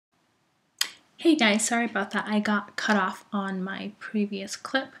Hey guys, sorry about that. I got cut off on my previous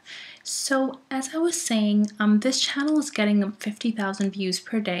clip. So as I was saying, this channel is getting 50,000 views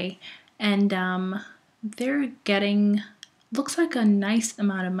per day, and they're getting, looks like a nice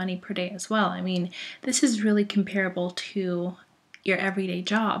amount of money per day as well. I mean, this is really comparable to your everyday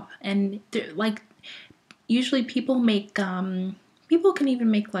job, and like usually people make people can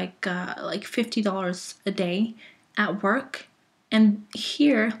even make like $50 a day at work, and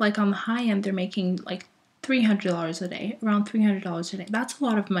here, like on the high end, they're making like $300 a day, around $300 a day. That's a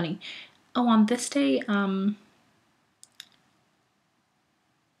lot of money. Oh, on this day,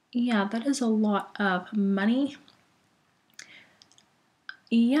 yeah, that is a lot of money.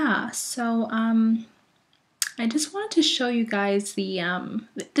 Yeah, so I just wanted to show you guys the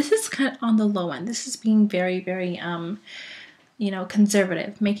this is kind of on the low end. This is being very, very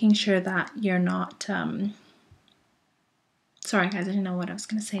conservative, making sure that you're not sorry guys, I didn't know what I was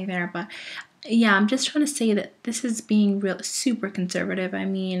going to say there, but yeah, I'm just trying to say that this is being real super conservative. I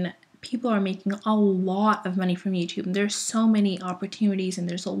mean, people are making a lot of money from YouTube, and there's so many opportunities, and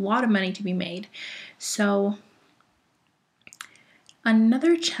there's a lot of money to be made. So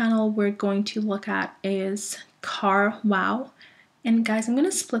another channel we're going to look at is Car Wow. And guys, I'm going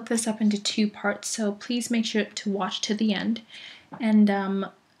to split this up into two parts, so please make sure to watch to the end. And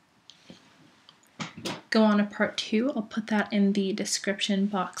go on to part 2. I'll put that in the description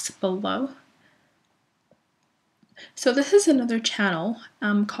box below. So this is another channel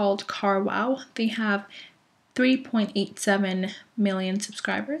called Car Wow. They have 3.87 million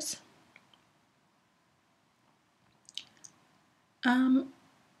subscribers. Hold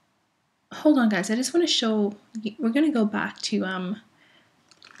on guys, I just want to show, we're going to go back to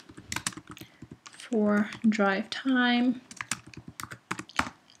for drive time.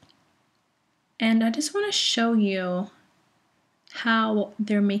 And I just want to show you how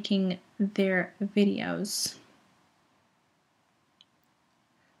they're making their videos.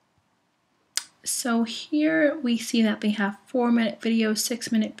 So here we see that they have 4-minute videos,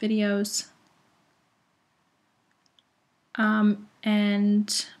 6-minute videos,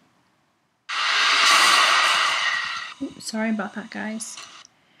 and sorry about that guys.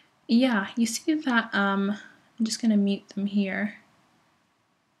 Yeah, you see that I'm just gonna mute them here.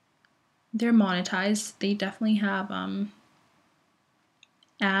 They're monetized. They definitely have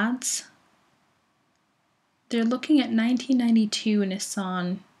ads. They're looking at 1992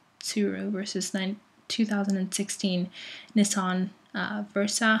 Nissan Tsuru versus 2016 Nissan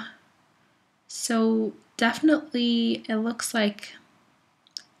Versa. So definitely it looks like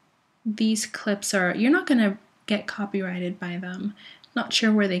these clips are, you're not gonna get copyrighted by them. Not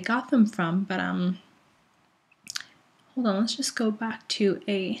sure where they got them from, but hold on, let's just go back to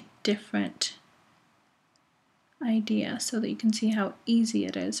a different idea so that you can see how easy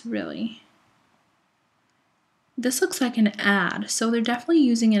it is really. This looks like an ad, so they're definitely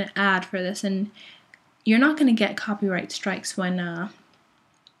using an ad for this, and you're not going to get copyright strikes when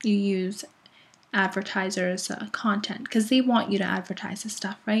you use advertisers' content, because they want you to advertise this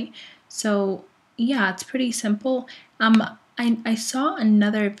stuff, right? So yeah, it's pretty simple. I saw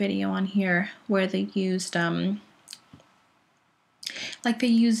another video on here where they used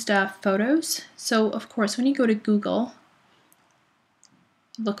photos. So of course, when you go to Google,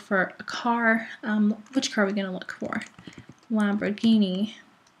 look for a car. Which car are we going to look for? Lamborghini.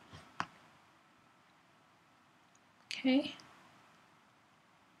 Okay.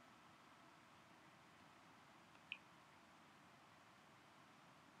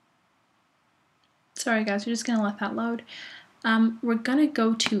 Sorry guys, we're just going to let that load. We're going to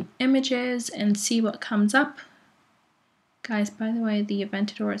go to images and see what comes up. Guys, by the way, the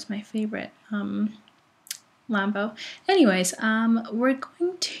Aventador is my favorite Lambo. Anyways, we're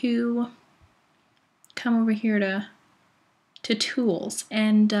going to come over here to tools,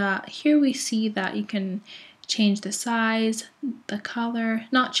 and here we see that you can change the size, the color,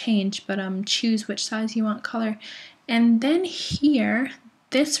 not change, but choose which size you want color. And then here,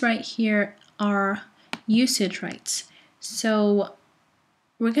 this right here are usage rights. So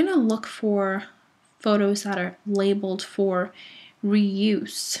we're gonna look for photos that are labeled for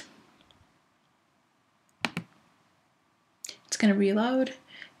reuse. It's gonna reload.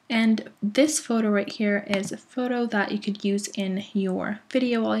 And this photo right here is a photo that you could use in your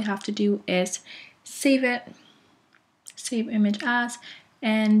video. All you have to do is save it, save image as,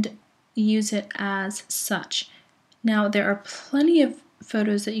 and use it as such. Now there are plenty of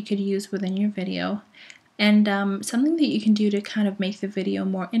photos that you could use within your video, and something that you can do to kind of make the video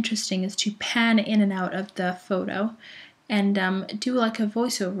more interesting is to pan in and out of the photo and do like a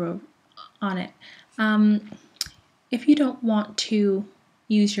voiceover on it. If you don't want to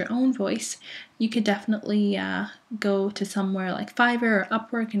use your own voice, you could definitely go to somewhere like Fiverr or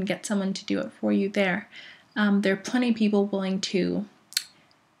Upwork and get someone to do it for you there. There are plenty of people willing to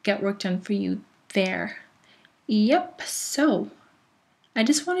get work done for you there. Yep, so I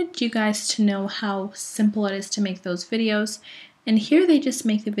just wanted you guys to know how simple it is to make those videos. And here they just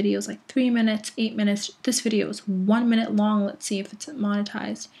make the videos like 3 minutes, 8 minutes. This video is 1 minute long. Let's see if it's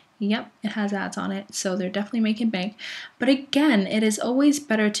monetized. Yep, it has ads on it, so they're definitely making bank. But again, it is always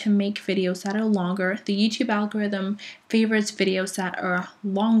better to make videos that are longer. The YouTube algorithm favors videos that are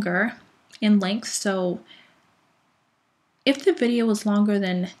longer in length, so if the video is longer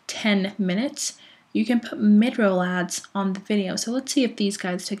than 10 minutes, you can put mid-roll ads on the video. So let's see if these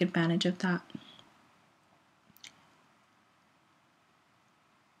guys took advantage of that.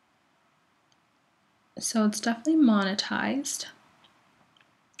 So it's definitely monetized.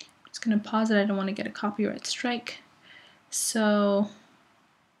 I'm just going to pause it. I don't want to get a copyright strike. So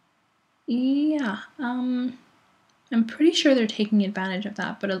yeah, I'm pretty sure they're taking advantage of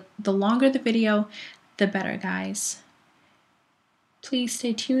that. But the longer the video, the better, guys. Please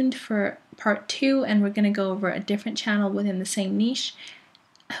stay tuned for part 2, and we're going to go over a different channel within the same niche.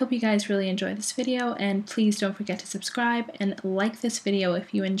 I hope you guys really enjoyed this video, and please don't forget to subscribe and like this video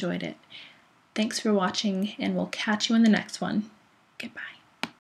if you enjoyed it. Thanks for watching, and we'll catch you in the next one. Goodbye.